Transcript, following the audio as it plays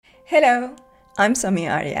Hello, I'm Sami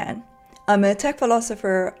Aryan. I'm a tech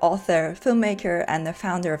philosopher, author, filmmaker, and the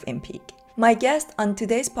founder of Impeak. My guest on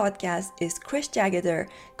today's podcast is Krish Jagader,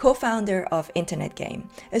 co-founder of Internet Game,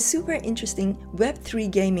 a super interesting Web3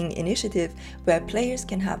 gaming initiative where players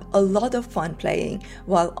can have a lot of fun playing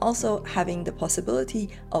while also having the possibility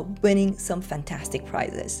of winning some fantastic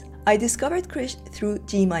prizes. I discovered Krish through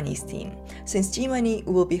G-Money's team, since G-Money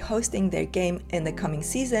will be hosting their game in the coming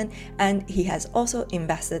season and he has also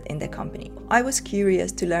invested in the company. I was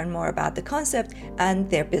curious to learn more about the concept and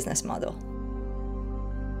their business model.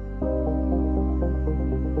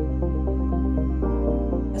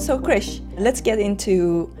 So Krish, let's get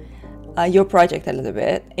into your project a little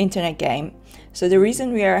bit, Internet Game. So the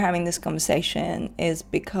reason we are having this conversation is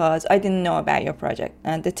because I didn't know about your project,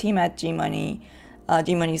 and the team at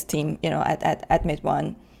G-Money's team, at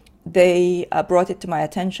Mid1, they brought it to my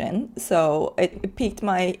attention. So it piqued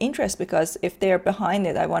my interest because if they're behind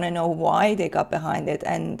it, I want to know why they got behind it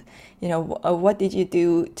and, what did you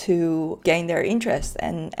do to gain their interest?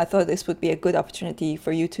 And I thought this would be a good opportunity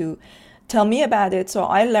for you to tell me about it so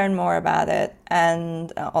I learn more about it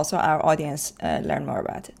and also our audience learn more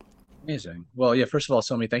about it. Amazing. Well, yeah, first of all,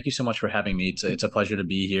 Somi, thank you so much for having me. It's a pleasure to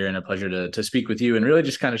be here and a pleasure to speak with you and really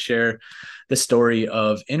just kind of share the story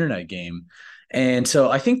of Internet Game. And so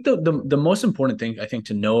I think the most important thing I think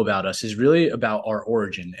to know about us is really about our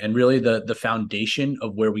origin and really the foundation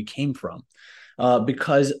of where we came from.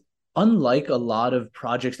 Because unlike a lot of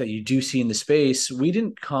projects that you do see in the space, we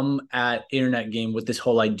didn't come at Internet Game with this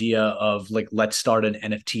whole idea of like, let's start an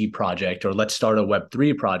NFT project or let's start a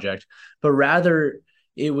Web3 project, but rather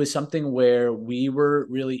it was something where we were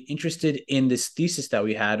really interested in this thesis that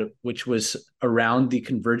we had, which was around the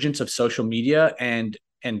convergence of social media and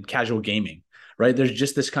casual gaming, right? There's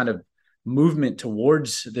just this kind of movement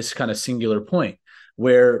towards this kind of singular point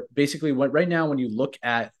where basically right now, when you look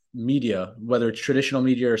at media, whether it's traditional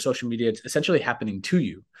media or social media, it's essentially happening to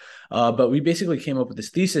you. But we basically came up with this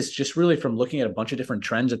thesis just really from looking at a bunch of different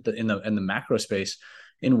trends in the macro space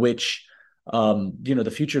in which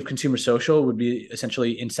the future of consumer social would be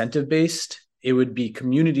essentially incentive based, it would be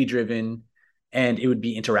community driven, and it would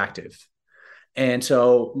be interactive. And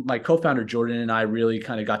so my co-founder Jordan and I really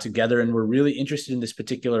kind of got together and we're really interested in this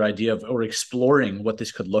particular idea of or exploring what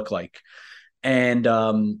this could look like. And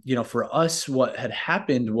for us, what had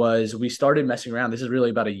happened was we started messing around. This is really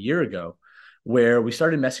about a year ago, where we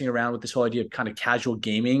started messing around with this whole idea of kind of casual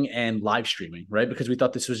gaming and live streaming, right? Because we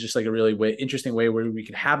thought this was just like a really interesting way where we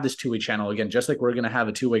could have this two-way channel again, just like we're going to have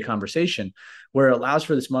a two-way conversation, where it allows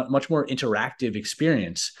for this much more interactive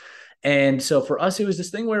experience. And so for us, it was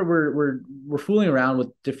this thing where we're fooling around with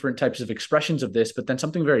different types of expressions of this, but then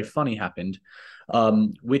something very funny happened,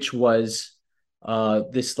 which was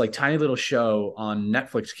this like tiny little show on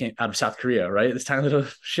Netflix came out of South Korea, right? This tiny little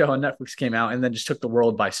show on Netflix came out and then just took the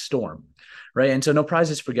world by storm, right? And so no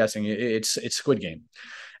prizes for guessing. It's Squid Game.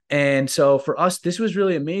 And so for us, this was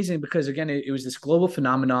really amazing because again, it was this global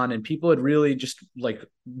phenomenon and people had really just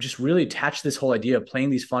really attached this whole idea of playing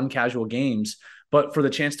these fun casual games, but for the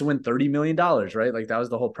chance to win $30 million, right? Like that was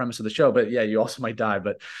the whole premise of the show. But yeah, you also might die,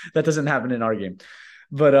 but that doesn't happen in our game.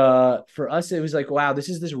 But for us, it was like, wow, this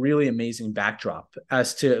is this really amazing backdrop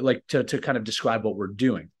as to like to kind of describe what we're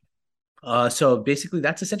doing. So basically,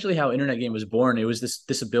 that's essentially how Internet Game was born. It was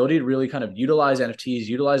this ability to really kind of utilize NFTs,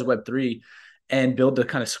 utilize Web3, and build the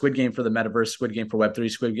kind of Squid Game for the metaverse, Squid Game for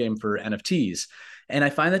Web3, Squid Game for NFTs. And I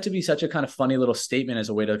find that to be such a kind of funny little statement as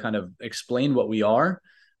a way to kind of explain what we are.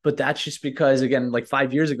 But that's just because, again, like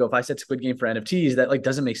 5 years ago, if I said Squid Game for NFTs, that like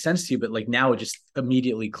doesn't make sense to you. But like now it just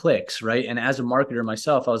immediately clicks, right? And as a marketer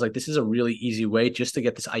myself, I was like, this is a really easy way just to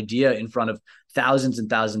get this idea in front of thousands and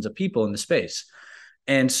thousands of people in the space.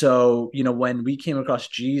 And so, when we came across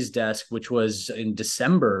G's desk, which was in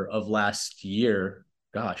December of last year,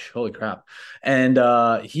 gosh, holy crap. And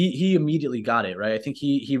he immediately got it, right? I think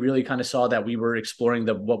he really kind of saw that we were exploring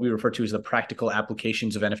what we refer to as the practical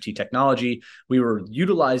applications of NFT technology. We were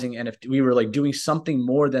utilizing NFT. We were like doing something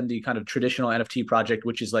more than the kind of traditional NFT project,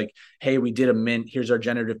 which is like, hey, we did a mint. Here's our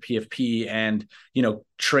generative PFP, and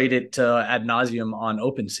trade it ad nauseum on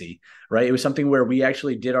OpenSea, right? It was something where we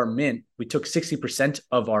actually did our mint. We took 60%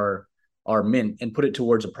 of our mint and put it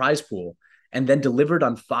towards a prize pool, and then delivered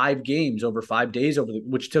on 5 games over 5 days,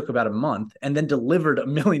 which took about a month, and then delivered $1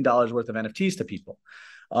 million worth of NFTs to people.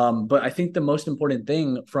 But I think the most important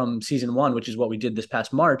thing from season 1, which is what we did this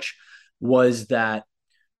past March, was that,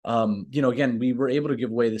 again, we were able to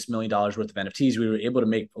give away this $1 million worth of NFTs. We were able to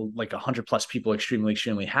make like 100 plus people extremely,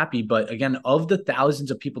 extremely happy. But again, of the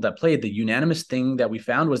thousands of people that played, the unanimous thing that we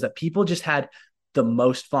found was that people just had the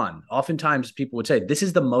most fun. Oftentimes people would say, this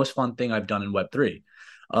is the most fun thing I've done in Web3.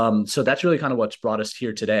 So that's really kind of what's brought us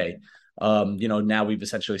here today. Now we've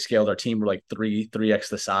essentially scaled our team. We're like 3x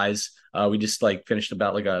the size. We just like finished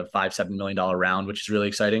about like a $5-7 million round, which is really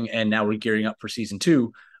exciting. And now we're gearing up for season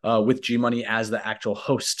 2 with G Money as the actual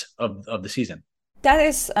host of the season.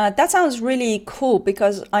 That sounds really cool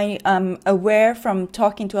because I am aware from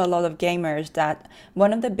talking to a lot of gamers that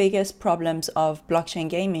one of the biggest problems of blockchain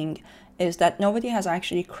gaming is that nobody has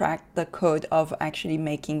actually cracked the code of actually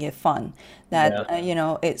making it fun. Yeah.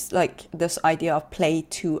 That it's like this idea of play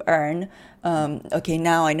to earn. Okay,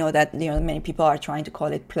 now I know that many people are trying to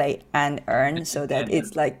call it play and earn, so that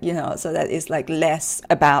it's like so that it's like less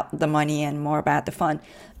about the money and more about the fun.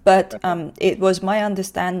 But it was my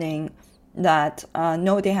understanding that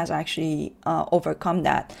Node has actually overcome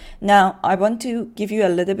that. Now, I want to give you a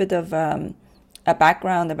little bit of a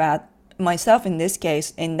background about myself in this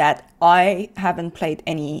case, in that I haven't played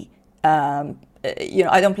any, I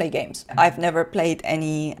don't play games. I've never played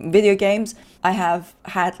any video games. I have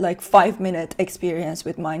had like 5-minute experience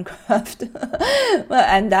with Minecraft,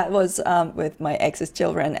 and that was with my ex's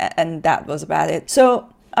children, and that was about it.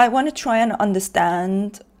 So I want to try and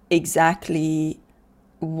understand exactly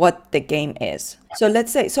what the game is. So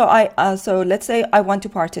let's say I want to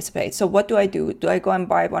participate. So what do I do? Do I go and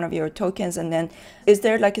buy one of your tokens, and then is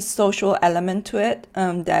there like a social element to it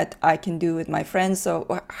that I can do with my friends?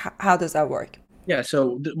 So how does that work? Yeah.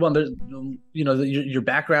 So, well, there's, your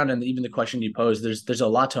background and even the question you posed, there's a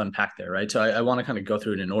lot to unpack there, right? So I want to kind of go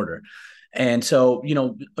through it in order. And so,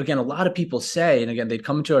 again, a lot of people say, and again, they'd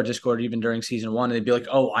come into our Discord even during season 1, and they'd be like,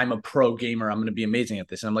 "Oh, I'm a pro gamer. I'm going to be amazing at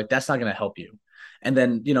this." And I'm like, "That's not going to help you." And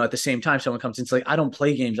then, at the same time, someone comes in, it's like, "I don't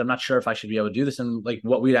play games. I'm not sure if I should be able to do this." And like,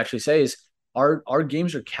 what we'd actually say is, our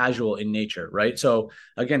games are casual in nature, right? So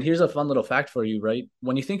again, here's a fun little fact for you, right?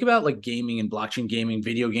 When you think about like gaming and blockchain gaming,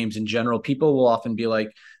 video games in general, people will often be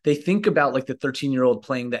like, they think about like the 13-year-old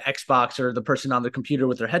playing the Xbox or the person on the computer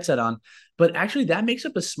with their headset on, but actually that makes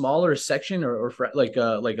up a smaller section or like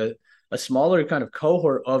a smaller kind of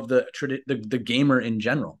cohort of the gamer in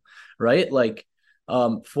general, right? Like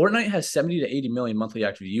Fortnite has 70 to 80 million monthly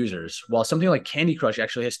active users, while something like Candy Crush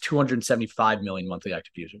actually has 275 million monthly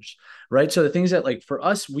active users, right? So the things that like for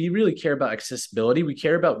us, we really care about accessibility. We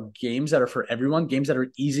care about games that are for everyone, games that are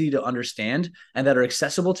easy to understand and that are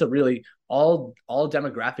accessible to really all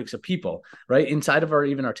demographics of people, right? Inside of our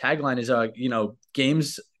tagline is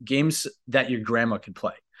games that your grandma could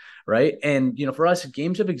play. Right. And, for us,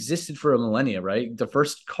 games have existed for a millennia, right? The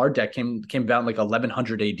first card deck came about in like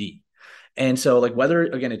 1100 AD. And so like whether,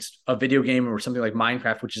 again, it's a video game or something like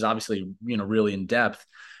Minecraft, which is obviously, really in depth,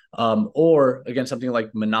 or again, something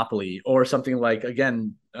like Monopoly or something like,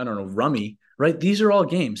 again, I don't know, Rummy, right? These are all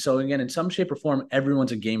games. So again, in some shape or form,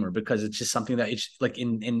 everyone's a gamer because it's just something that it's like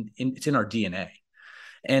it's in our DNA.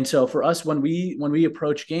 And so for us, when we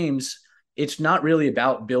approach games, it's not really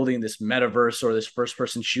about building this metaverse or this first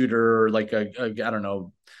person shooter or like a I don't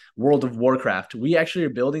know, World of Warcraft. We actually are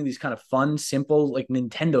building these kind of fun, simple, like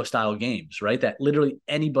Nintendo style games, right? That literally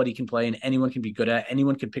anybody can play and anyone can be good at,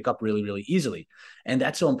 anyone can pick up really, really easily. And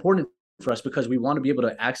that's so important for us because we want to be able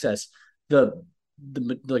to access the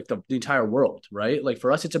entire world, right? Like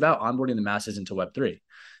for us, it's about onboarding the masses into Web3.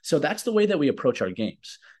 So that's the way that we approach our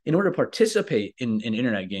games. In order to participate in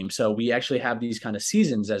internet games, so we actually have these kind of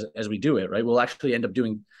seasons as we do it, right? We'll actually end up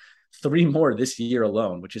doing 3 more this year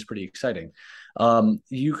alone, which is pretty exciting.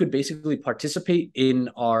 You could basically participate in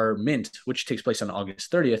our mint, which takes place on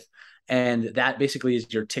August 30th. And that basically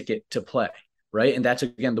is your ticket to play, right? And that's,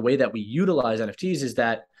 again, the way that we utilize NFTs is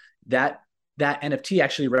that NFT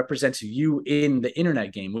actually represents you in the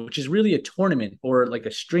internet game, which is really a tournament or like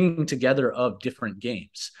a stringing together of different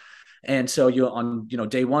games. And so on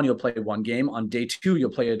day 1, you'll play one game. On day 2, you'll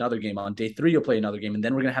play another game. On day 3, you'll play another game. And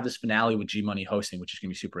then we're going to have this finale with G Money hosting, which is going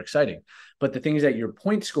to be super exciting. But the thing is that your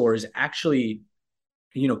point score is actually,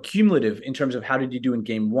 cumulative in terms of how did you do in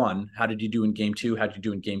game 1? How did you do in game 2? How did you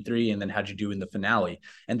do in game 3? And then how did you do in the finale?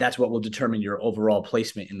 And that's what will determine your overall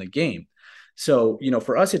placement in the game. So,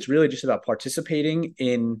 for us, it's really just about participating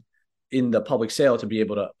in the public sale to be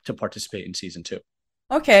able to participate in season 2.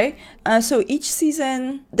 Okay, so each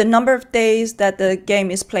season, the number of days that the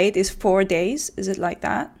game is played is 4 days. Is it like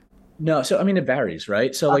that? No, so I mean it varies,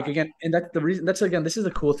 right? So like again, and that's the reason. That's again, this is the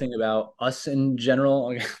cool thing about us in general.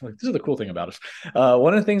 Like, this is the cool thing about us.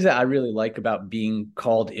 One of the things that I really like about being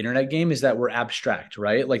called internet game is that we're abstract,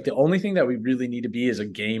 right? Like the only thing that we really need to be is a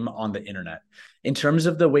game on the internet. In terms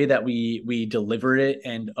of the way that we deliver it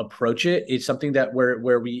and approach it, it's something that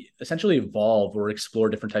where we essentially evolve or explore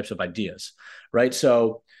different types of ideas, right?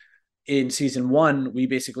 So in season 1, we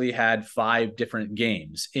basically had 5 different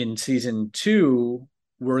games. In season 2,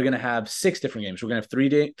 we're going to have 6 different games. We're going to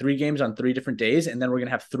have three games on 3 different days, and then we're going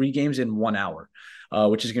to have 3 games in 1 hour,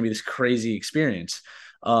 which is going to be this crazy experience.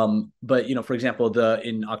 But for example,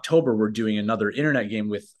 in October we're doing another internet game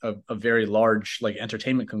with a very large like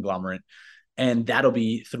entertainment conglomerate, and that'll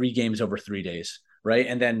be 3 games over 3 days, right?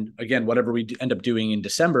 And then again, whatever we end up doing in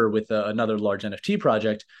December with another large NFT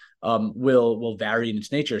project, will vary in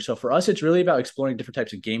its nature. So for us, it's really about exploring different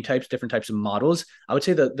types of game types, different types of models. I would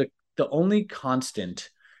say the only constant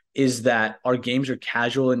is that our games are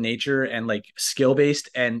casual in nature and like skill based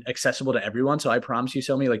and accessible to everyone. So I promise you,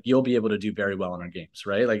 Somi, like you'll be able to do very well in our games,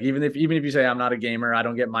 right? Like even if you say I'm not a gamer, I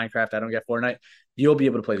don't get Minecraft, I don't get Fortnite, you'll be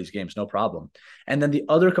able to play these games, no problem. And then the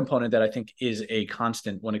other component that I think is a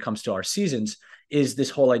constant when it comes to our seasons is this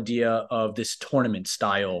whole idea of this tournament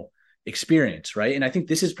style experience, right? And I think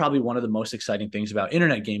this is probably one of the most exciting things about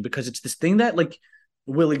internet game, because it's this thing that like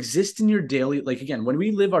will exist in your daily, like again, when we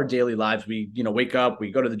live our daily lives, we wake up,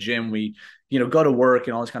 we go to the gym, we go to work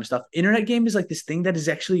and all this kind of stuff. Internet game is like this thing that is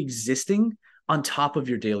actually existing on top of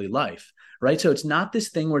your daily life, right? So it's not this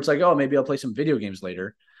thing where it's like, oh, maybe I'll play some video games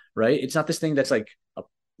later, right? It's not this thing that's like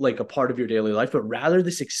a part of your daily life, but rather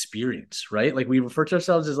this experience, right? Like we refer to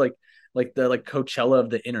ourselves as like the Coachella of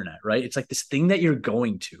the internet, right? It's like this thing that you're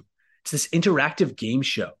going to. It's this interactive game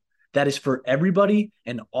show that is for everybody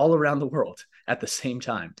and all around the world at the same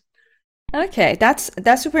time. Okay, that's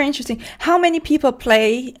super interesting. How many people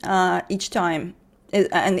play each time?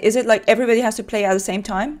 And is it like everybody has to play at the same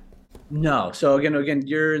time? No. So again,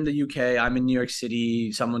 you're in the UK. I'm in New York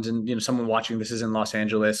City. Someone's in, someone watching this is in Los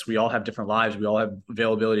Angeles. We all have different lives. We all have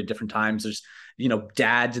availability at different times. There's,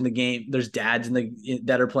 dads in the game. There's dads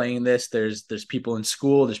that are playing this. There's people in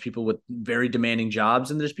school. There's people with very demanding jobs,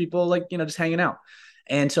 and there's people like, just hanging out.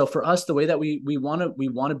 And so for us, the way that we want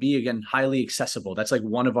to be, again, highly accessible. That's like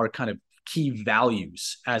one of our kind of key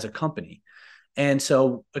values as a company. And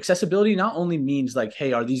so accessibility not only means like,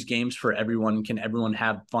 hey, are these games for everyone? Can everyone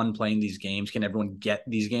have fun playing these games? Can everyone get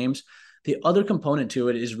these games? The other component to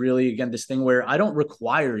it is really, again, this thing where I don't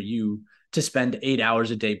require you to spend 8 hours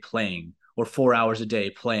a day playing or 4 hours a day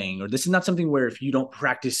playing, or this is not something where if you don't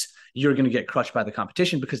practice, you're going to get crushed by the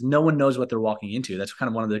competition, because no one knows what they're walking into. That's kind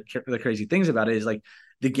of one of the crazy things about it, is like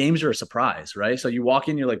the games are a surprise, right? So you walk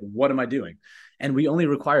in, you're like, what am I doing? And we only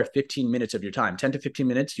require 15 minutes of your time, 10 to 15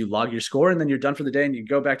 minutes. You log your score and then you're done for the day and you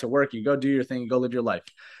go back to work, you go do your thing, you go live your life.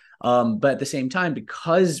 But at the same time,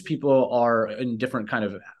 because people are in different kind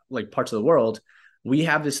of like parts of the world, we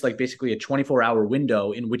have this like basically a 24-hour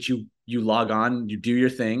window in which you log on, you do your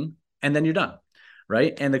thing, and then you're done.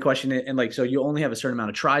 Right. And the question is, and like, so you only have a certain amount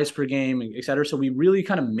of tries per game, et cetera. So we really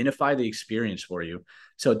kind of minify the experience for you,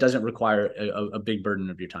 so it doesn't require a big burden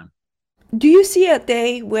of your time. Do you see a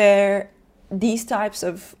day where these types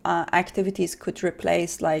of activities could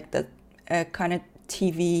replace like the kind of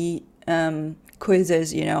TV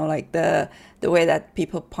quizzes, like the way that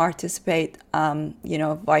people participate,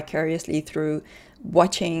 vicariously through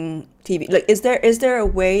watching TV? Like, is there a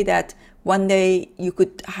way that one day you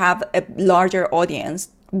could have a larger audience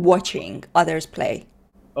watching others play?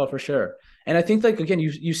 Oh, for sure. And I think like, again,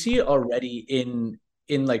 you see it already in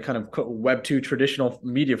like kind of Web2 traditional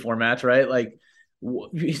media formats, right? Like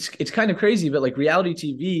it's kind of crazy, but like reality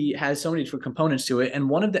TV has so many different components to it. And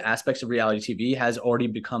one of the aspects of reality TV has already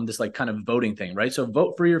become this like kind of voting thing, right? So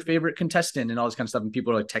vote for your favorite contestant and all this kind of stuff. And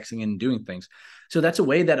people are like texting and doing things. So that's a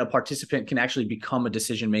way that a participant can actually become a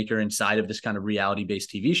decision maker inside of this kind of reality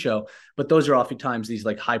based TV show. But those are oftentimes these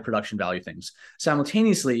like high production value things.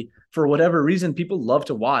 Simultaneously, for whatever reason, people love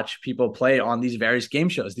to watch people play on these various game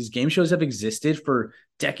shows. These game shows have existed for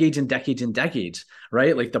decades and decades and decades,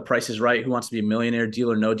 right? Like The Price is Right, Who Wants to Be a Millionaire,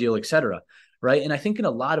 Deal or No Deal, etc. Right. And I think in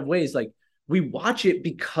a lot of ways, like we watch it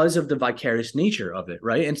because of the vicarious nature of it,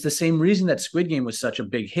 right? And it's the same reason that Squid Game was such a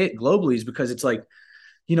big hit globally, is because it's like,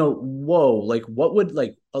 whoa, like what would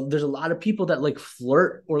like, there's a lot of people that like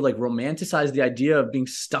flirt or like romanticize the idea of being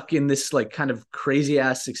stuck in this like kind of crazy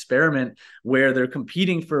ass experiment where they're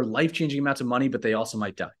competing for life-changing amounts of money, but they also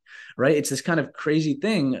might die, right? It's this kind of crazy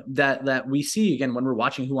thing that we see again when we're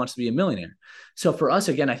watching Who Wants to Be a Millionaire. So for us,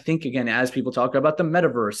 again, I think, again, as people talk about the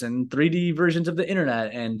metaverse and 3D versions of the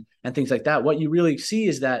internet and things like that, what you really see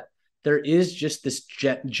is that there is just this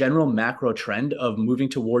general macro trend of moving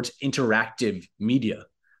towards interactive media,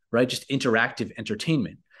 right? Just interactive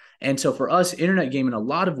entertainment. And so for us, internet game in a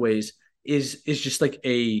lot of ways is just like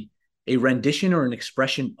a rendition or an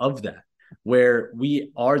expression of that, where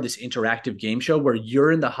we are this interactive game show where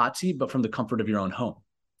you're in the hot seat, but from the comfort of your own home.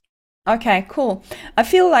 Okay, cool. I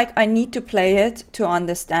feel like I need to play it to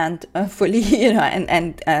understand fully,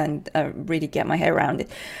 and really get my head around it.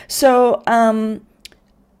 So,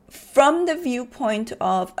 from the viewpoint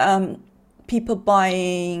of people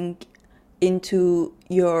buying into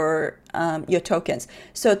your tokens.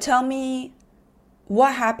 So tell me,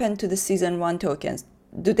 what happened to the season one tokens?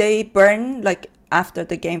 Do they burn like after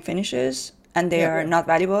the game finishes and they Yeah. are not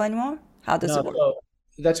valuable anymore? How does it No, work?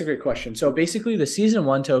 so that's a great question. So basically, the season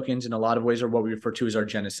one tokens in a lot of ways are what we refer to as our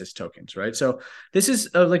Genesis tokens, right? So this is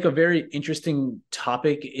like a very interesting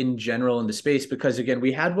topic in general in the space because again,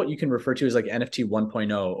 we had what you can refer to as like NFT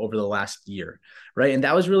 1.0 over the last year, right? And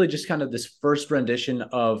that was really just kind of this first rendition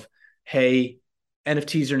of, hey,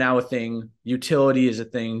 NFTs are now a thing, utility is a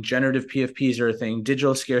thing, generative PFPs are a thing,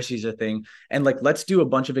 digital scarcity is a thing, and like let's do a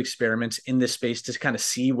bunch of experiments in this space to kind of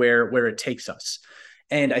see where it takes us.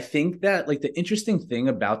 And I think that like the interesting thing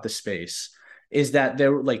about the space is that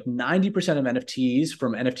there like 90% of NFTs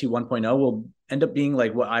from NFT 1.0 will end up being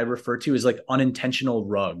like what I refer to as like unintentional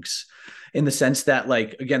rugs in the sense that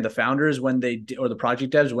like again the founders when they or the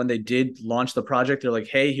project devs when they did launch the project they're like,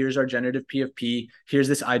 hey, here's our generative PFP, here's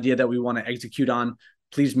this idea that we want to execute on,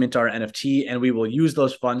 please mint our NFT and we will use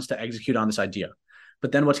those funds to execute on this idea.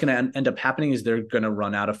 But then what's going to end up happening is they're going to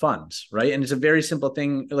run out of funds, right? And it's a very simple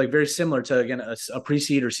thing, like very similar to, again, a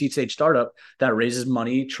pre-seed or seed stage startup that raises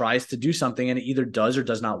money, tries to do something, and it either does or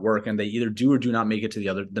does not work. And they either do or do not make it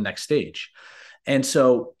to the next stage. And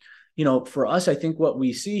so, for us, I think what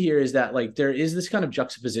we see here is that like there is this kind of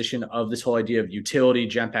juxtaposition of this whole idea of utility,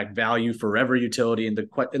 jam-packed value, forever utility.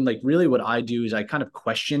 And like really what I do is I kind of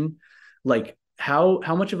question like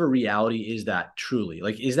how much of a reality is that truly?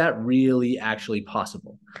 Like, is that really actually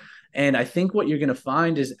possible? And I think what you're going to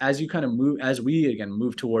find is as you kind of move, as we again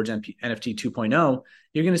move towards NFT 2.0,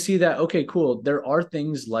 you're going to see that, okay, cool. There are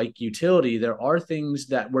things like utility. There are things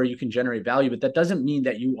that where you can generate value, but that doesn't mean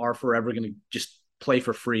that you are forever going to just play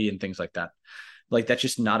for free and things like that. Like that's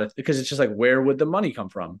just not because it's just like, where would the money come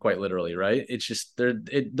from? Quite literally, right? It's just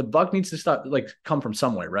the buck needs to stop, like come from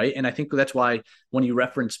somewhere, right? And I think that's why when you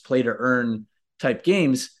reference play to earn type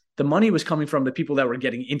games, the money was coming from the people that were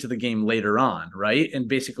getting into the game later on, right? And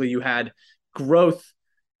basically you had growth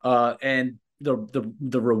and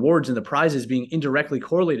the rewards and the prizes being indirectly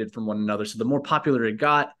correlated from one another. So the more popular it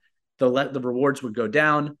got, the rewards would go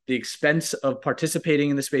down, the expense of participating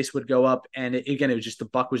in the space would go up, and again, it was just the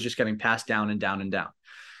buck was just getting passed down and down and down.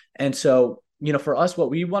 And so, for us, what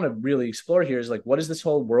we want to really explore here is like, what is this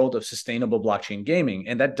whole world of sustainable blockchain gaming?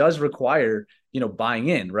 And that does require, buying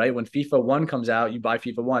in, right? When FIFA 1 comes out, you buy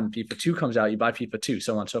FIFA 1, FIFA 2 comes out, you buy FIFA 2,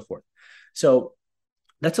 so on and so forth. So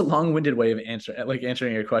that's a long-winded way of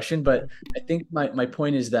answering your question, but I think my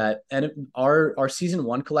point is that and our season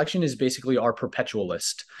one collection is basically our perpetual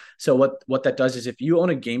list. So what that does is if you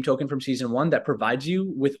own a game token from season one, that provides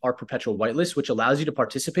you with our perpetual whitelist, which allows you to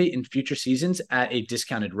participate in future seasons at a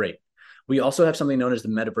discounted rate. We also have something known as the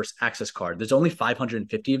Metaverse Access Card. There's only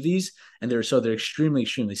 550 of these, and they're extremely,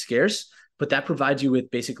 extremely scarce, but that provides you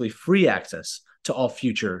with basically free access to all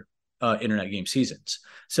future internet game seasons.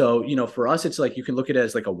 So, for us, it's like you can look at it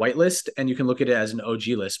as like a whitelist and you can look at it as an OG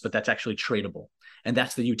list, but that's actually tradable. And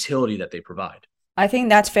that's the utility that they provide. I think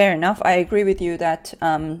that's fair enough. I agree with you that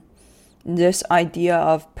this idea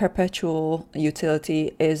of perpetual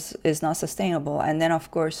utility is not sustainable. And then, of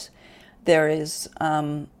course, there is,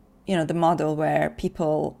 the model where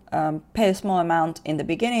people pay a small amount in the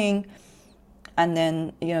beginning, and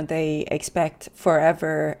then they expect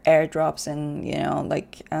forever airdrops and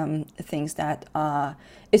things that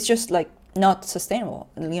it's just like not sustainable.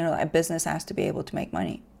 A business has to be able to make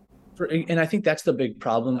money. And I think that's the big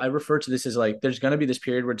problem. I refer to this as like there's going to be this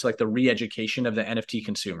period where it's like the re-education of the NFT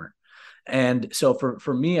consumer. And so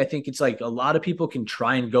for me, I think it's like a lot of people can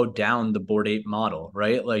try and go down the Bored Ape model,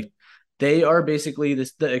 right? Like they are basically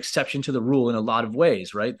the exception to the rule in a lot of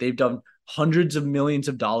ways, right? They've done hundreds of millions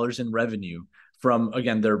of dollars in revenue from,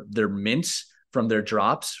 again, their mints, from their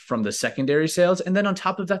drops, from the secondary sales. And then on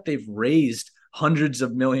top of that, they've raised hundreds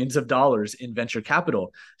of millions of dollars in venture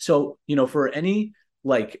capital. So, for any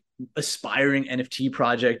like aspiring NFT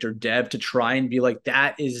project or dev to try and be like,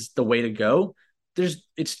 that is the way to go,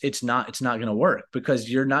 it's not going to work because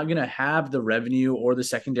you're not going to have the revenue or the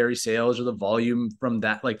secondary sales or the volume from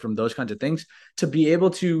that, like from those kinds of things to be able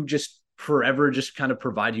to just forever just kind of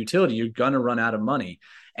provide utility. You're going to run out of money.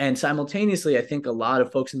 And simultaneously, I think a lot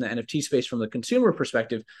of folks in the NFT space from the consumer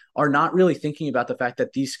perspective are not really thinking about the fact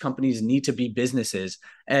that these companies need to be businesses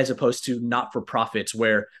as opposed to not-for-profits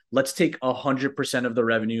where let's take 100% of the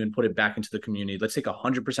revenue and put it back into the community. Let's take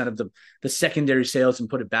 100% of the secondary sales and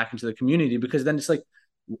put it back into the community, because then it's like,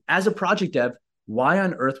 as a project dev, why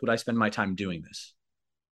on earth would I spend my time doing this?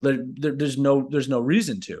 There's no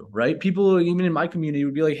reason to, right? People, even in my community,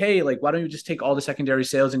 would be like, hey, like, why don't you just take all the secondary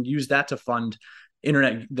sales and use that to fund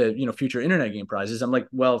future internet game prizes. I'm like,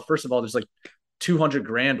 well, first of all, there's like 200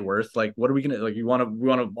 grand worth. Like, what are we gonna like? We want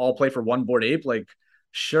to all play for one Bored Ape? Like,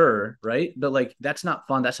 sure, right? But like, that's not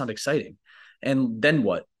fun. That's not exciting. And then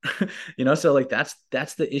what? So like that's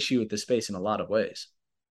the issue with the space in a lot of ways.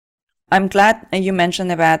 I'm glad you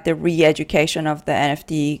mentioned about the re-education of the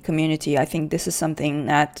NFT community. I think this is something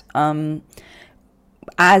that,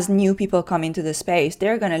 as new people come into the space,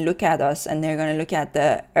 they're going to look at us and they're going to look at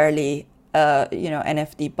the early,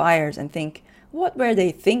 NFT buyers and think, what were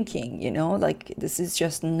they thinking? Like this is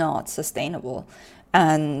just not sustainable.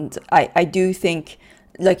 And I do think,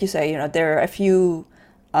 like you say, there are a few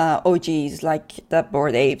OGs like the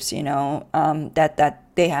Bored Apes, that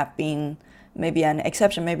they have been maybe an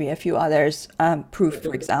exception, maybe a few others, Proof,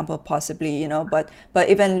 for example, possibly, but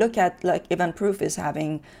even look at like even Proof is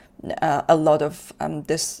having a lot of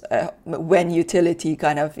this when utility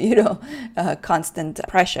kind of, constant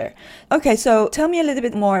pressure. Okay, so tell me a little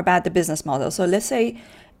bit more about the business model. So let's say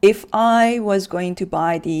if I was going to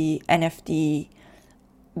buy the NFT,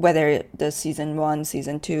 whether the season 1,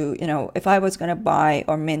 season 2, if I was going to buy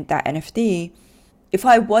or mint that NFT, if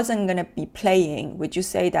I wasn't going to be playing, would you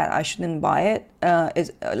say that I shouldn't buy it?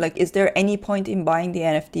 Is there any point in buying the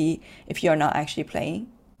NFT if you're not actually playing?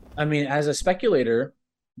 I mean, as a speculator,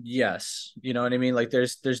 yes. You know what I mean? Like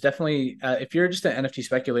there's definitely, if you're just an NFT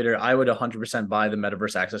speculator, I would 100% buy the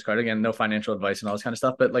Metaverse Access card. Again, no financial advice and all this kind of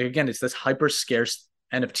stuff. But like, again, it's this hyper scarce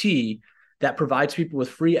NFT that provides people with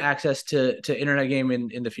free access to internet game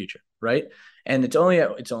in the future, right? And it's only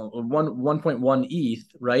 1.1 ETH,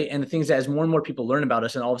 right? And the things that as more and more people learn about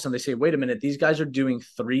us, and all of a sudden they say, wait a minute, these guys are doing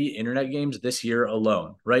 3 internet games this year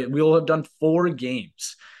alone, right? We will have done 4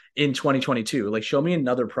 games in 2022. Like, show me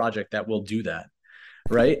another project that will do that,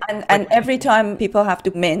 right? And every time people have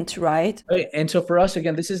to mint, right? Right. And so for us,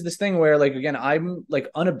 again, this is this thing where like, again, I'm like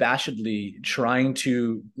unabashedly trying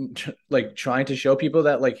to show people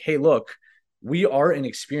that like, hey, look, we are an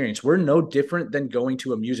experience. We're no different than going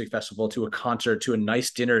to a music festival, to a concert, to a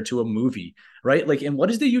nice dinner, to a movie, right? Like, and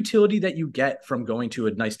what is the utility that you get from going to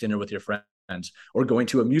a nice dinner with your friends, or going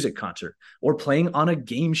to a music concert, or playing on a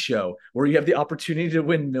game show where you have the opportunity to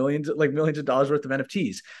win millions of dollars worth of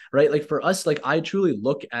NFTs, right? Like for us, like I truly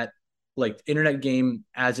look at like internet game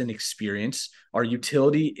as an experience. Our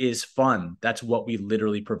utility is fun. That's what we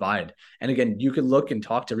literally provide. And again, you can look and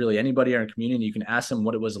talk to really anybody in our community. You can ask them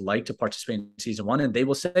what it was like to participate in season 1, and they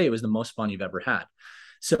will say it was the most fun you've ever had.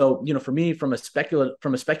 So, for me, from a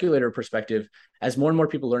speculator perspective, as more and more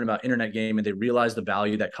people learn about internet game and they realize the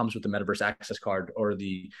value that comes with the Metaverse Access card or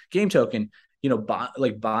the game token,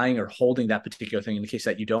 buying or holding that particular thing in the case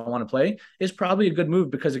that you don't want to play is probably a good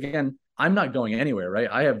move, because again, I'm not going anywhere, right?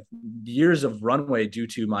 I have years of runway due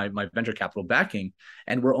to my venture capital backing,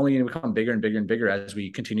 and we're only going to become bigger and bigger and bigger as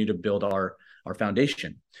we continue to build our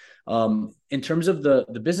foundation. In terms of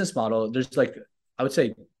the business model, there's like, I would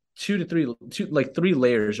say 3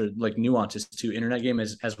 layers or like nuances to internet game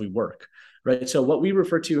as we work, right? So what we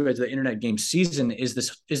refer to as the internet game season is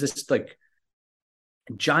this like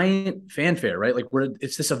giant fanfare, right? Like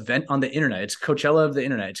it's this event on the internet. It's Coachella of the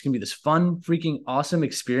internet. It's gonna be this fun, freaking awesome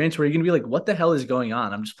experience where you're gonna be like, what the hell is going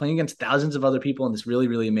on? I'm just playing against thousands of other people in this really,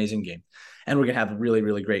 really amazing game. And we're gonna have really,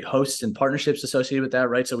 really great hosts and partnerships associated with that,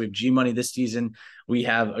 right? So we have G Money this season. We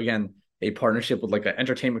have, again, a partnership with like an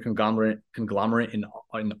entertainment conglomerate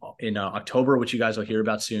in October, which you guys will hear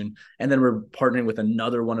about soon. And then we're partnering with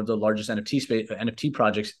another one of the largest NFT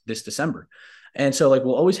projects this December. And so like,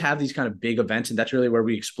 we'll always have these kind of big events, and that's really where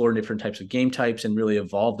we explore different types of game types and really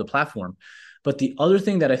evolve the platform. But the other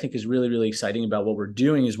thing that I think is really, really exciting about what we're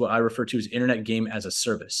doing is what I refer to as internet game as a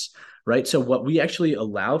service, right? So what we actually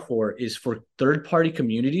allow for is for third-party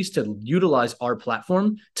communities to utilize our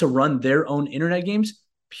platform to run their own internet games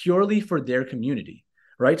purely for their community,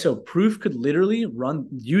 right? So Proof could literally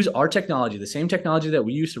use our technology, the same technology that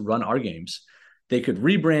we use to run our games. They could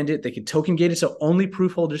rebrand it. They could token gate it so only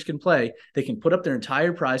Proof holders can play. They can put up their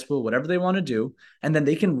entire prize pool, whatever they want to do, and then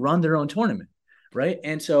they can run their own tournament, right?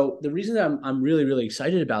 And so the reason that I'm really, really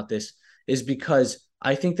excited about this is because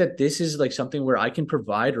I think that this is like something where I can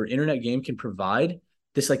provide, or internet game can provide,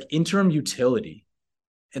 this like interim utility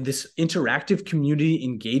and this interactive community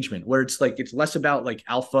engagement where it's like, it's less about like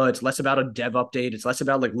alpha. It's less about a dev update. It's less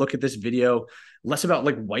about like, look at this video, less about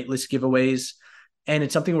like whitelist giveaways. And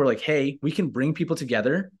it's something where like, hey, we can bring people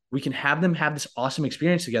together. We can have them have this awesome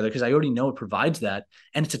experience together, because I already know it provides that.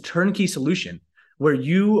 And it's a turnkey solution where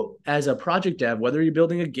you, as a project dev, whether you're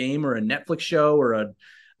building a game or a Netflix show or a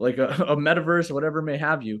metaverse or whatever may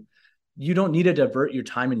have you, you don't need to divert your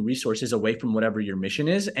time and resources away from whatever your mission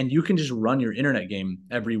is. And you can just run your internet game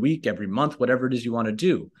every week, every month, whatever it is you want to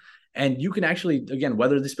do. And you can actually, again,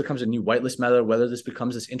 whether this becomes a new whitelist meta, whether this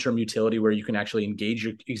becomes this interim utility where you can actually engage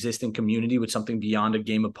your existing community with something beyond a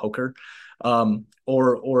game of poker,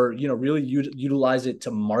 or really utilize it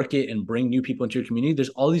to market and bring new people into your community. There's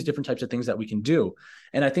all these different types of things that we can do,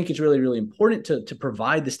 and I think it's really, really important to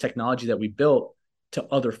provide this technology that we built to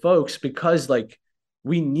other folks, because like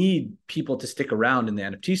we need people to stick around in the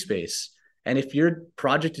NFT space. And if your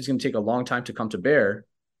project is going to take a long time to come to bear,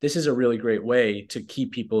 this is a really great way to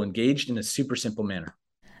keep people engaged in a super simple manner.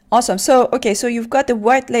 Awesome. So, okay, so you've got the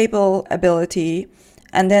white label ability,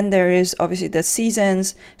 and then there is obviously the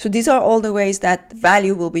seasons. So these are all the ways that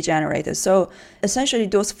value will be generated. So essentially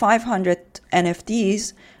those 500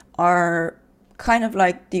 NFTs are kind of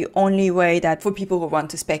like the only way that for people who want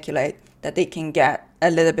to speculate that they can get a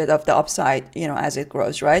little bit of the upside, as it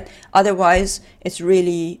grows, right? Otherwise, it's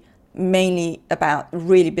really mainly about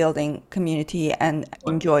really building community and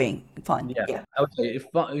enjoying fun. Yeah. I would say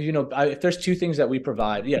if there's two things that we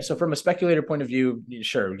provide. Yeah. So from a speculator point of view,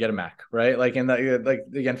 sure, get a Mac, right? Like, and like,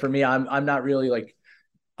 again, for me, I'm not really like,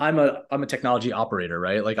 I'm a technology operator,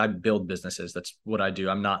 right? Like I build businesses. That's what I do.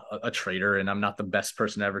 I'm not a trader, and I'm not the best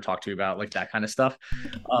person to ever talk to about like that kind of stuff.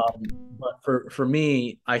 But for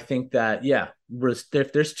me, I think that,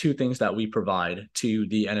 if there's two things that we provide to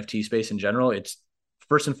the NFT space in general, it's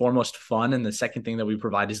first and foremost fun. And the second thing that we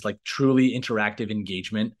provide is like truly interactive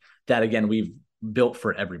engagement that, again, we've built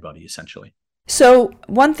for everybody essentially. So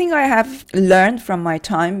one thing I have learned from my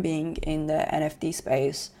time being in the NFT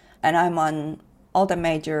space, and I'm on all the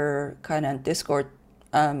major kind of Discord,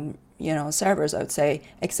 servers, I would say,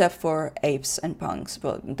 except for Apes and Punks,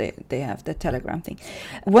 but they have the Telegram thing.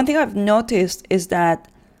 One thing I've noticed is that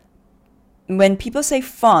when people say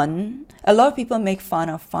fun, a lot of people make fun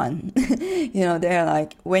of fun. They're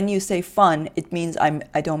like, when you say fun, it means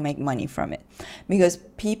I don't make money from it. Because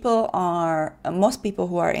most people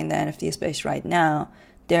who are in the NFT space right now,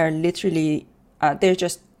 they're literally, they're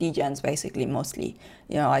just degens basically, mostly.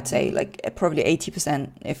 I'd say like probably 80%,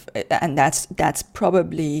 and that's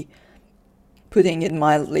probably, putting it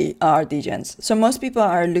mildly, are degens. So most people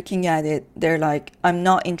are looking at it, they're like, I'm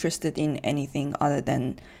not interested in anything other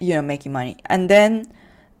than, making money. And then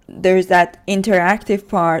there's that interactive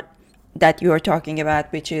part that you are talking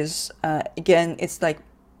about, which is, again, it's like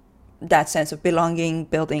that sense of belonging,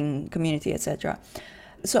 building community, etc.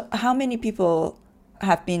 So how many people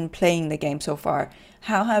have been playing the game so far?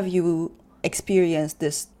 How have you experienced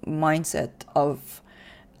this mindset of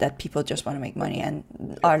that people just want to make money and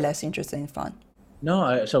are less interested in fun?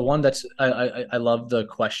 No, so one, I love the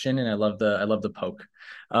question, and I love the poke.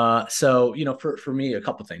 So for me, a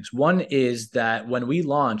couple things. One is that when we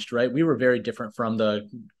launched, right, we were very different from the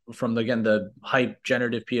again, the hype,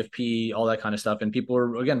 generative PFP, all that kind of stuff, and people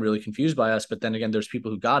were, again, really confused by us. But then again, there's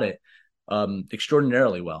people who got it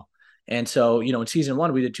extraordinarily well. And so in season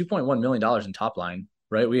one, we did $2.1 million in top line,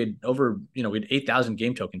 right? We had we had 8,000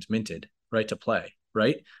 game tokens minted, right, to play,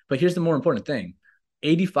 right? But here's the more important thing.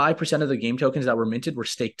 85% of the game tokens that were minted were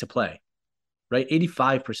staked to play, right?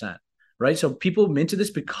 85%, right? So people minted this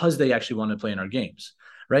because they actually want to play in our games,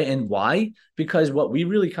 right? And why? Because what we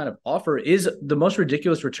really kind of offer is the most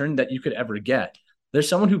ridiculous return that you could ever get. There's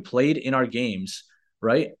someone who played in our games,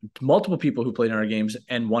 right? Multiple people who played in our games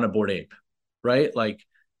and won a Bored Ape, right? Like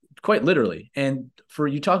quite literally. And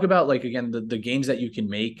you talk about, like, again, the gains that you can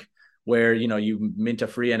make where, you mint a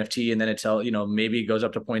free NFT and then it's, maybe it goes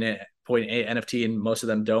up to point eight NFT and most of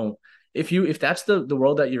them don't. If that's the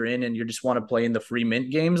world that you're in and you just want to play in the free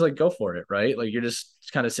mint games, like, go for it, right? Like, you're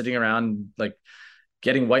just kind of sitting around, like,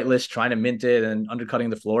 getting whitelist, trying to mint it and undercutting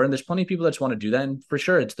the floor. And there's plenty of people that just want to do that. And for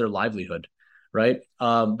sure, it's their livelihood, right?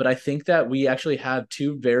 But I think that we actually have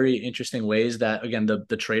two very interesting ways that, again,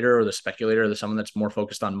 the trader or the speculator or someone that's more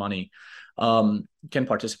focused on money can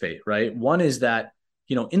participate, right? One is that,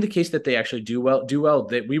 in the case that they actually do well,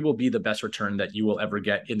 that we will be the best return that you will ever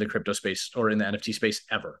get in the crypto space or in the NFT space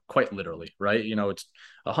ever, quite literally, right? It's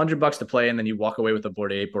 $100 to play, and then you walk away with a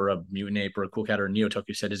Bored Ape or a Mutant Ape or a Cool Cat or a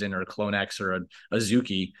Neotoku Citizen or a CloneX or a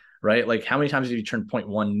Zuki, right? Like, how many times have you turned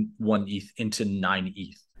 0.11 ETH into 9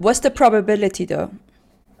 ETH? What's the probability though?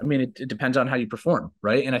 I mean, it depends on how you perform,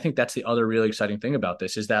 right? And I think that's the other really exciting thing about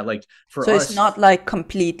this is that, like, for so us, it's not like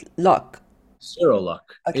complete luck. Zero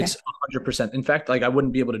luck. Okay. It's 100%. In fact, like, I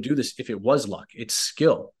wouldn't be able to do this if it was luck. It's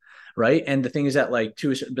skill, right? And the thing is that, like,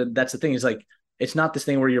 but that's the thing is, like, it's not this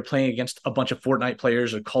thing where you're playing against a bunch of Fortnite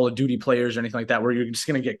players or Call of Duty players or anything like that, where you're just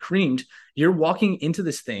going to get creamed. You're walking into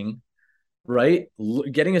this thing, right?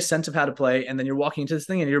 Getting a sense of how to play. And then you're walking into this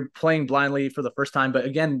thing and you're playing blindly for the first time. But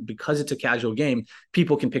again, because it's a casual game,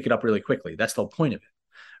 people can pick it up really quickly. That's the whole point of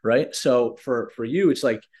it, right? So for you, it's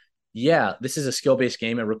like, yeah, this is a skill-based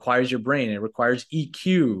game. It requires your brain. It requires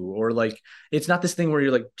EQ, or like it's not this thing where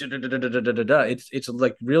you're like It's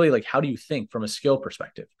like really like how do you think from a skill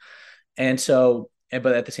perspective? And so,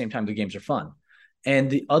 but at the same time, the games are fun. And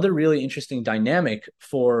the other really interesting dynamic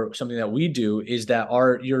for something that we do is that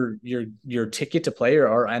your ticket to play or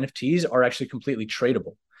our NFTs are actually completely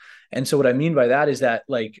tradable. And so what I mean by that is that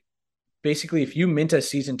like basically if you mint a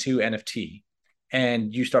season 2 NFT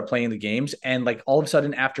and you start playing the games and like all of a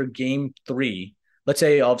sudden after game 3, let's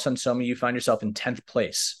say all of a sudden some of you find yourself in 10th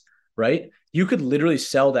place, right? You could literally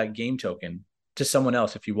sell that game token to someone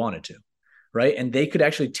else if you wanted to, right? And they could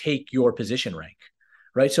actually take your position rank,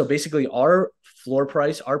 right? So basically our floor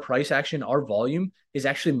price, our price action, our volume is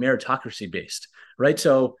actually meritocracy based, right?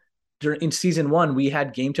 So in season 1, we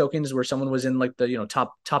had game tokens where someone was in like the,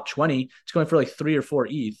 top 20, it's going for like 3 or 4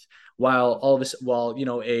 ETH, while all of this, while,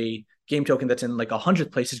 a game token that's in like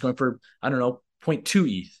 100th place is going for, I don't know, zero point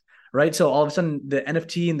 0.2 ETH, right? So all of a sudden the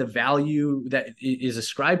NFT and the value that is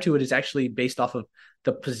ascribed to it is actually based off of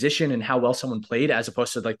the position and how well someone played, as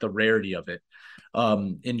opposed to like the rarity of it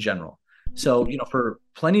in general. So, for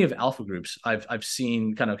plenty of alpha groups, I've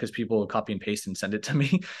seen kind of because people copy and paste and send it to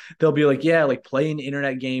me. They'll be like, yeah, like play an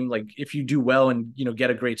internet game. Like if you do well and, get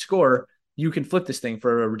a great score, you can flip this thing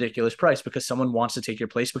for a ridiculous price because someone wants to take your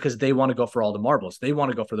place because they want to go for all the marbles. They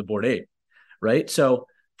want to go for the Bored Ape, right? So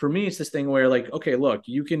for me, it's this thing where like, okay, look,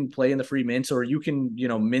 you can play in the free mints, or you can,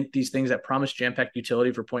 mint these things that promise jam-packed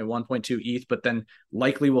utility for 0.1, 0.2 ETH, but then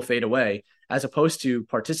likely will fade away, as opposed to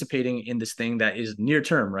participating in this thing that is near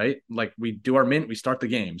term, right? Like we do our mint, we start the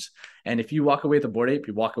games. And if you walk away with a Bored Ape,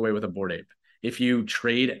 you walk away with a Bored Ape. If you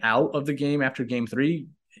trade out of the game after game 3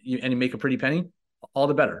 and you make a pretty penny, all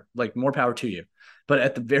the better, like more power to you. But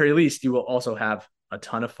at the very least, you will also have a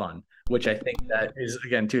ton of fun, which I think that is,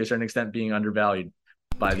 again, to a certain extent, being undervalued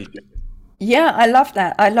by these people. Yeah, I love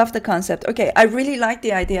that. I love the concept. Okay, I really like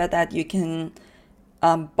the idea that you can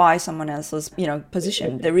buy someone else's,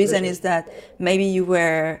 position. The reason is that maybe you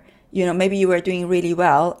were, maybe you were doing really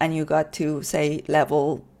well and you got to say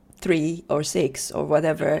level 3 or 6 or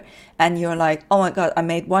whatever, and you're like, oh my God, I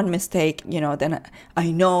made one mistake, then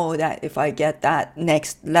I know that if I get that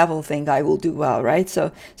next level thing, I will do well, right?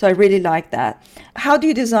 So I really like that. How do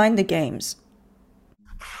you design the games?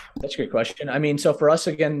 That's a great question. I mean, so for us,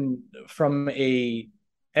 again,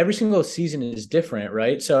 every single season is different,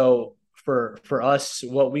 right? So for us,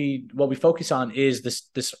 what we focus on is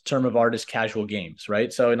this term of art is casual games,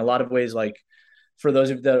 right? So in a lot of ways, like for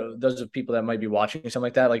those of people that might be watching something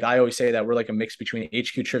like that, like I always say that we're like a mix between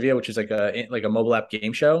HQ Trivia, which is like a mobile app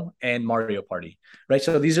game show, and Mario Party, right?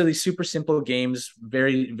 So these are these super simple games,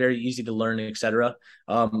 very very easy to learn, etc.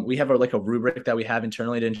 We have like a rubric that we have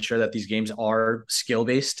internally to ensure that these games are skill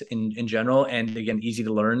based in general, and again easy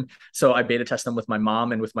to learn. So I beta test them with my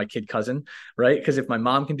mom and with my kid cousin, right? Because if my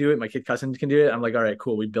mom can do it, my kid cousin can do it. I'm like, all right,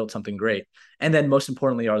 cool, we built something great. And then most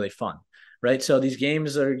importantly, are they fun? Right. So these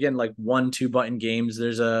games are, again, like 1-2 button games.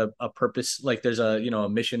 There's a purpose, like there's a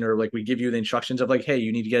mission, or like we give you the instructions of like, hey,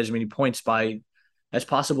 you need to get as many points by as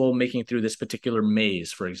possible making it through this particular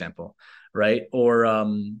maze, for example. Right. Or,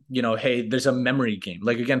 hey, there's a memory game.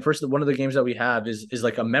 Like, again, first, one of the games that we have is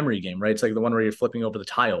like a memory game, right? It's like the one where you're flipping over the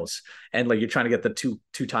tiles and like you're trying to get the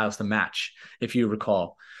two tiles to match, if you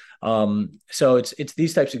recall. So it's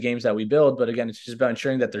these types of games that we build, but again, it's just about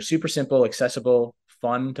ensuring that they're super simple, accessible,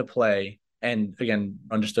 fun to play, and again,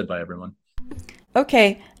 understood by everyone.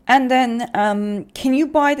 Okay, and then can you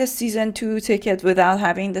buy the season 2 ticket without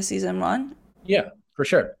having the season 1? Yeah, for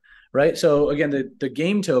sure. Right. So again, the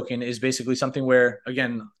game token is basically something where,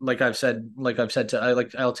 again, I'll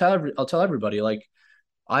tell everybody, like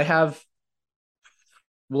I have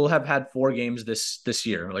we'll have had 4 games this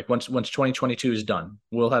year. Like once 2022 is done,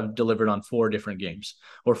 we'll have delivered on 4 different games,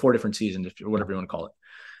 or 4 different seasons, or whatever you want to call it.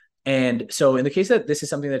 And so in the case that this is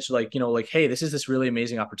something that's like, like, hey, this is this really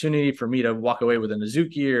amazing opportunity for me to walk away with a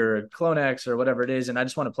Nazuki or a Clonex or whatever it is, and I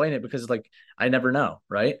just want to play in it because like I never know,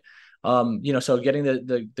 right? So getting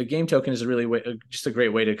the game token is a really just a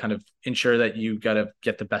great way to kind of ensure that you got to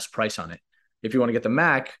get the best price on it. If you want to get the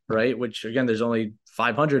Mac, right, which again there's only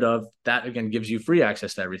 500 of, that again gives you free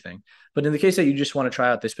access to everything. But in the case that you just want to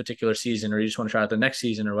try out this particular season, or you just want to try out the next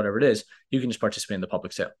season or whatever it is, you can just participate in the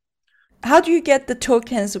public sale. How do you get the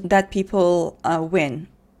tokens that people win?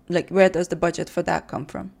 Like, where does the budget for that come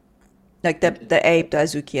from? Like the ape, the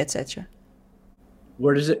Azuki, etc.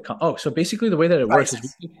 Where does it come? Oh, so basically the way that it works is,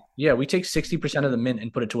 Prices. we take 60% of the mint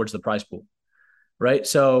and put it towards the prize pool, right?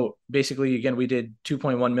 So basically, again, we did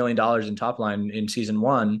 $2.1 million in top line in season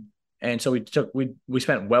 1. And so we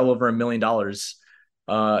spent well over $1 million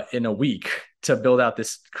in a week to build out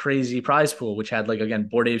this crazy prize pool, which had like, again,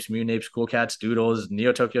 Bored Apes, Mutant Apes, Cool Cats, Doodles,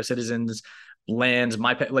 Neo Tokyo Citizens, Lands,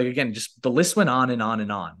 My Pet, like, again, just the list went on and on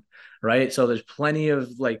and on. Right. So there's plenty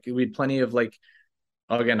of like, we had plenty of like,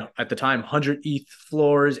 again, at the time, 100 ETH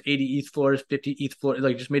floors, 80 ETH floors, 50 ETH floors,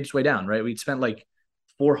 like just made its way down. Right. We'd spent like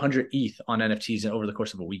 400 ETH on NFTs over the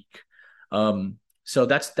course of a week. So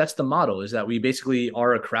that's the model, is that we basically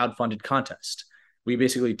are a crowd-funded contest. We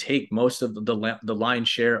basically take most of the lion's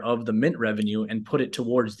share of the mint revenue and put it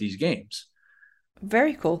towards these games.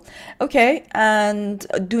 Very cool. Okay, and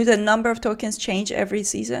do the number of tokens change every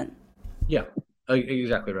season? Yeah,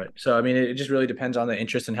 exactly right. So I mean, it just really depends on the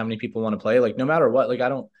interest and how many people want to play. Like no matter what, like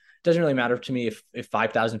it doesn't really matter to me if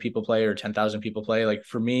 5,000 people play or 10,000 people play. Like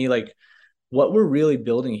for me, like what we're really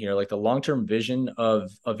building here, like the long-term vision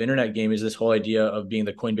of internet game, is this whole idea of being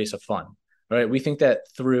the Coinbase of fun, right? We think that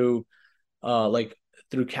through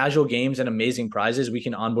casual games and amazing prizes, we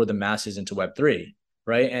can onboard the masses into Web3,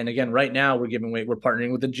 right? And again, right now we're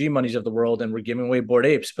partnering with the G Moneys of the world, and we're giving away Bored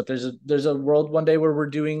Apes. But there's a world one day where we're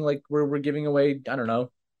giving away, I don't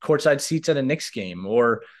know, courtside seats at a Knicks game,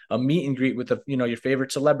 or a meet and greet with your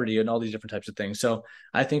favorite celebrity, and all these different types of things. So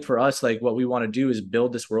I think for us, like what we want to do is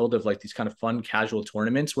build this world of like these kind of fun, casual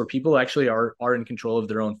tournaments where people actually are in control of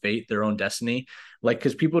their own fate, their own destiny. Like,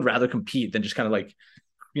 because people would rather compete than just kind of like,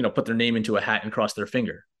 put their name into a hat and cross their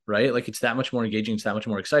finger, right? Like it's that much more engaging. It's that much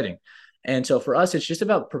more exciting. And so for us, it's just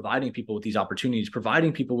about providing people with these opportunities,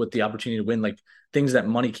 providing people with the opportunity to win like things that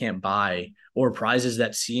money can't buy, or prizes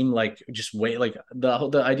that seem like just like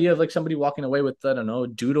the idea of like somebody walking away with, I don't know, a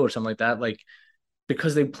doodle or something like that, like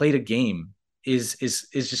because they played a game is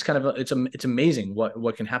just kind of it's amazing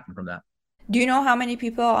what can happen from that. Do you know how many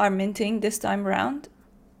people are minting this time around?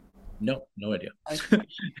 No idea.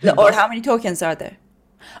 Or how many tokens are there?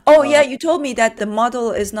 Oh yeah, you told me that the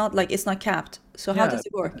model is not like, it's not capped. So how does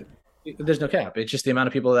it work? There's no cap. It's just the amount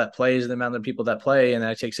of people that play is the amount of people that play, and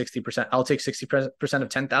I take 60%. I'll take 60% of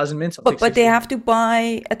 10,000 mints. But they have to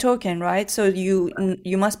buy a token, right? So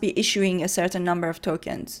you must be issuing a certain number of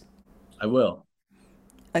tokens. I will.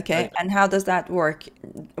 Okay, and how does that work?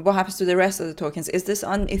 What happens to the rest of the tokens? Is this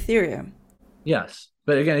on Ethereum? Yes,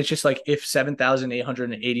 but again, it's just like if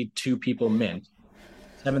 7,882 people mint,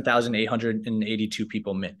 7,882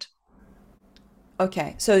 people mint.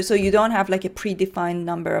 Okay, so you don't have like a predefined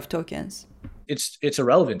number of tokens. It's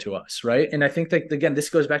irrelevant to us, right? And I think that, again,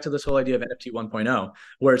 this goes back to this whole idea of NFT 1.0,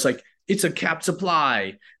 where it's like it's a capped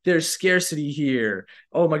supply. There's scarcity here.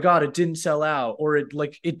 Oh my God, it didn't sell out, or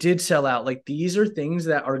it did sell out. Like these are things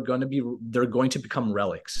that they're going to become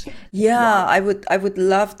relics. Yeah, I would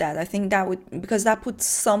love that. I think that would, because that puts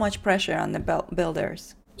so much pressure on the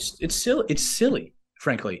builders. It's silly,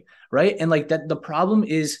 frankly, right? And like that, the problem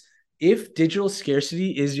is, if digital scarcity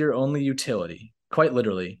is your only utility, quite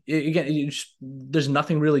literally, there's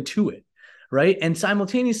nothing really to it, right? And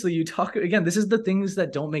simultaneously, you talk, again, this is the things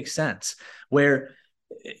that don't make sense, where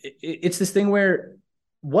it's this thing where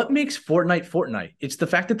what makes Fortnite? It's the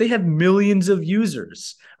fact that they have millions of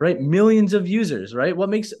users, right? Millions of users, right? What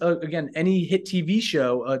makes, again, any hit TV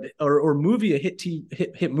show or movie a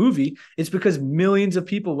hit movie? It's because millions of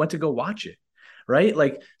people went to go watch it, right?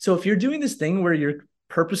 Like, so if you're doing this thing where you're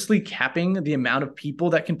purposely capping the amount of people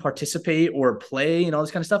that can participate or play and all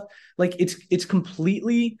this kind of stuff, like it's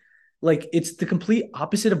completely, like it's the complete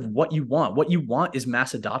opposite of what you want. What you want is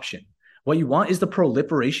mass adoption. What you want is the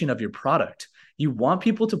proliferation of your product. You want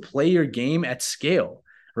people to play your game at scale,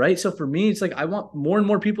 right? So for me, it's like I want more and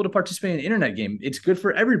more people to participate in an internet game. It's good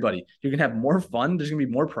for everybody. You're gonna have more fun. There's gonna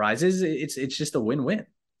be more prizes. It's just a win-win.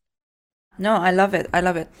 No, I love it. I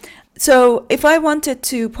love it. So if I wanted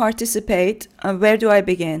to participate, where do I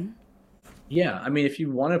begin? Yeah, I mean, if you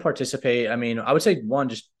want to participate, I mean, I would say one,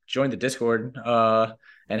 just join the Discord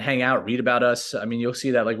and hang out, read about us. I mean, you'll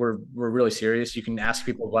see that like we're really serious. You can ask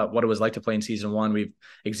people what it was like to play in season one. We've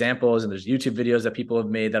examples, and there's YouTube videos that people have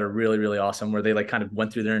made that are really, really awesome, where they like kind of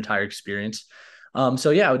went through their entire experience.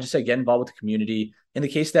 So yeah, I would just say get involved with the community. In the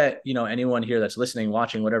case that, anyone here that's listening,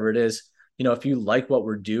 watching, whatever it is, if you like what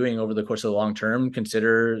we're doing over the course of the long term,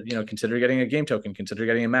 consider getting a game token, consider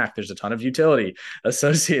getting a Mac. There's a ton of utility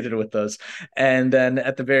associated with those. And then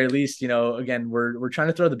at the very least, again, we're trying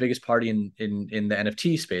to throw the biggest party in the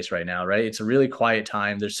NFT space right now, right? It's a really quiet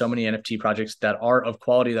time. There's so many NFT projects that are of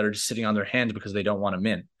quality that are just sitting on their hands because they don't want to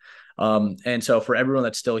mint. And so for everyone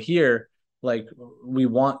that's still here, like we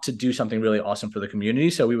want to do something really awesome for the community.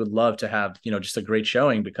 So we would love to have, just a great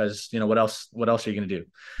showing, because, what else are you going to do?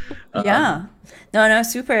 Yeah, no,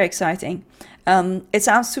 super exciting. It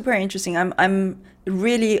sounds super interesting. I'm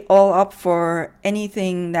really all up for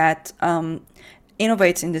anything that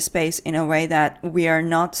innovates in the space in a way that we are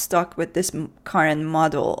not stuck with this current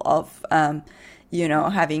model of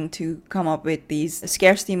having to come up with these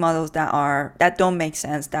scarcity models that don't make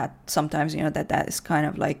sense, that sometimes that is kind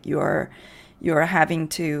of like you're having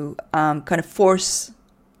to kind of force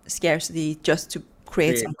scarcity just to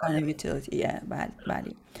create some kind of utility,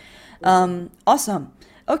 value. Awesome.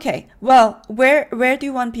 Okay, well, where do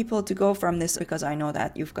you want people to go from this? Because I know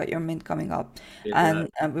that you've got your mint coming up, and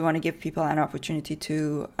we want to give people an opportunity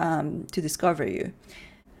to discover you.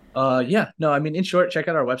 No, I mean, in short, check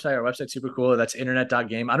out our website. Our website's super cool. That's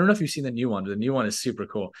internet.game. I don't know if you've seen the new one, but the new one is super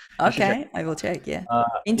cool. Okay, I will check. Yeah.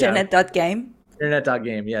 Internet.game.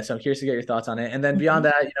 Internet.game. Yeah. So I'm curious to get your thoughts on it. And then beyond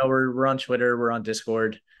that, we're on Twitter, we're on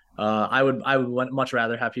Discord. I would much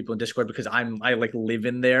rather have people in Discord because I like live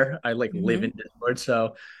in there. I like live in Discord.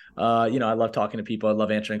 So, I love talking to people. I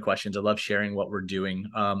love answering questions. I love sharing what we're doing.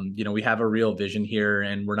 We have a real vision here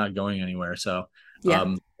and we're not going anywhere. So,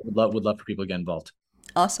 would love for people to get involved.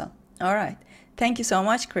 Awesome. All right. Thank you so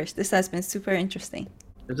much, Krish. This has been super interesting.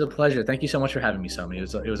 It was a pleasure. Thank you so much for having me, Somi.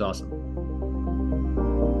 It was awesome.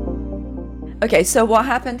 Okay, so what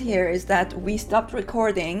happened here is that we stopped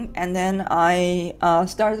recording and then I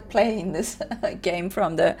started playing this game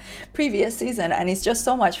from the previous season, and it's just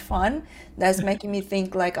so much fun that's making me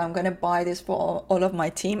think like I'm going to buy this for all of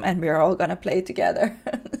my team and we're all going to play together.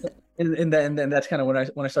 And then that's kind of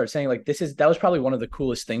when I started saying like that was probably one of the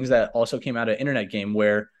coolest things that also came out of Internet Game,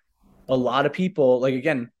 where a lot of people, like,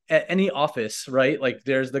 again, at any office, right? Like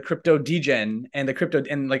there's the crypto degen and the crypto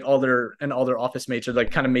and like all their office mates are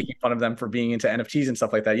like kind of making fun of them for being into NFTs and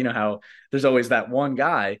stuff like that. You know how there's always that one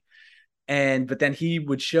guy, but then he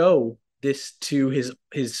would show this to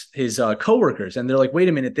his coworkers, and they're like, wait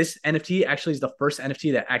a minute, this NFT actually is the first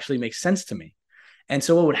NFT that actually makes sense to me. And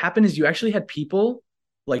so what would happen is you actually had people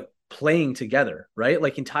like playing together, right?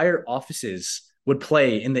 Like entire offices would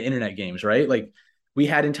play in the Internet Games, right? Like we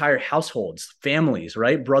had entire households, families,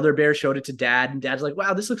 right? Brother Bear showed it to dad, and dad's like,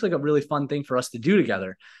 wow, this looks like a really fun thing for us to do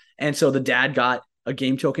together. And so the dad got a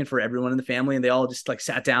game token for everyone in the family, and they all just like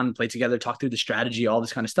sat down and played together, talked through the strategy, all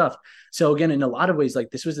this kind of stuff. So again, in a lot of ways,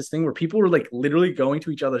 like this was this thing where people were like literally going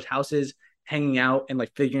to each other's houses, hanging out and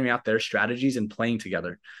like figuring out their strategies and playing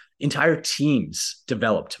together. Entire teams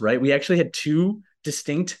developed, right? We actually had two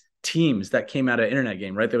distinct teams that came out of Internet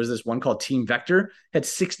Game, right? There was this one called Team Vector, had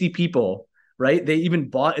 60 people, right? They even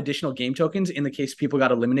bought additional game tokens in the case people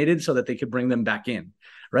got eliminated so that they could bring them back in,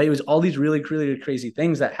 right? It was all these really, really crazy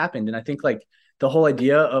things that happened. And I think like the whole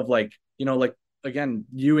idea of like, like, again,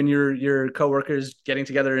 you and your coworkers getting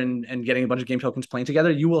together and getting a bunch of game tokens playing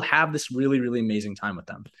together, you will have this really, really amazing time with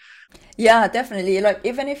them. Yeah, definitely. Like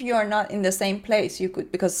even if you are not in the same place, you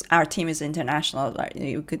could, because our team is international, like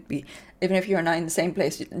you could be, even if you're not in the same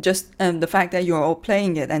place, just the fact that you're all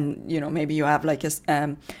playing it, and maybe you have like a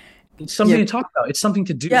it's something to talk about. It's something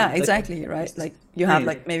to do. Yeah, exactly, right? Like you have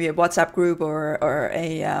like maybe a WhatsApp group or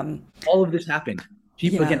a all of this happened.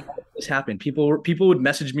 Again, all of this happened. People would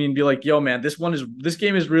message me and be like, "Yo, man, this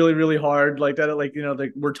game is really, really hard." Like that, like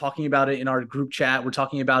we're talking about it in our group chat. We're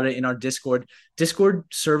talking about it in our Discord. Discord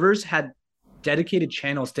servers had dedicated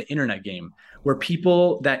channels to Internet Game where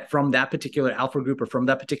people that from that particular alpha group or from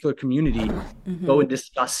that particular community go and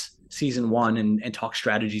discuss season 1 and talk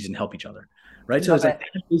strategies and help each other. Right. So it's like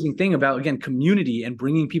an amazing thing about, again, community and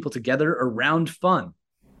bringing people together around fun.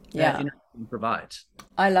 Yeah. Internet Game provides.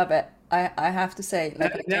 I love it. I have to say,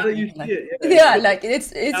 like, now that you see it, yeah, like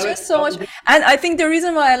it's just so much. And I think the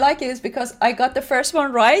reason why I like it is because I got the first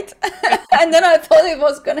one right, and then I thought it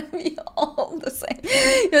was gonna be all the same.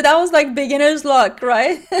 That was like beginner's luck,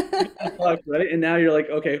 right? Right. And now you're like,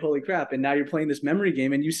 okay, holy crap! And now you're playing this memory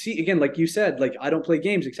game, and you see, again, like you said, like I don't play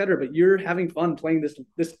games, etc. But you're having fun playing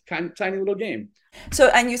this kind of tiny little game. So,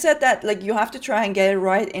 and you said that like you have to try and get it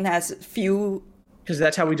right in as few. Because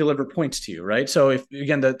that's how we deliver points to you, right? So if,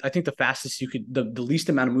 again, I think the fastest you could, the least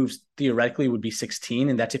amount of moves theoretically would be 16.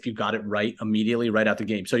 And that's if you got it right immediately right out the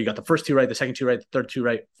game. So you got the first 2 right, the second 2 right, the third 2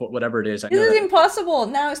 right, whatever it is. This is impossible.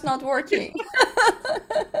 Now it's not working.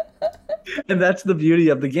 And that's the beauty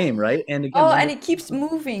of the game, right? And again, and it keeps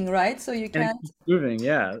moving, right? So you can't. It keeps moving,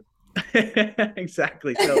 yeah.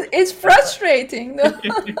 Exactly. So it's frustrating though.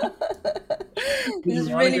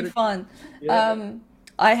 It's really fun. Yeah.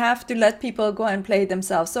 I have to let people go and play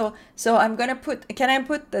themselves. So I'm gonna can I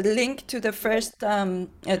put the link to the first to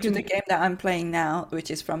the game that I'm playing now,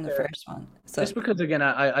 which is from the first one. So just because, again,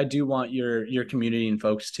 I do want your community and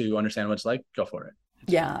folks to understand what it's like, go for it.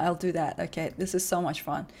 Yeah, I'll do that. Okay, this is so much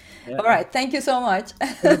fun. Yeah. All right, thank you so much.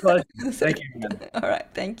 Thank you, man. All right,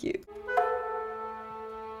 thank you.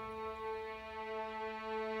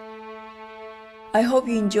 I hope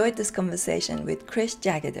you enjoyed this conversation with Krish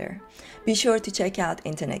Jagader. Be sure to check out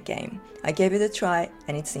Internet Game. I gave it a try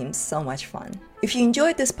and it seems so much fun. If you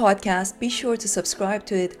enjoyed this podcast, be sure to subscribe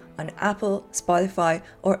to it on Apple, Spotify,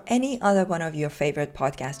 or any other one of your favorite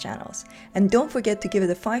podcast channels. And don't forget to give it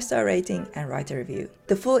a 5-star rating and write a review.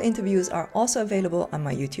 The full interviews are also available on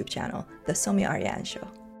my YouTube channel, The Soumi Aryan Show.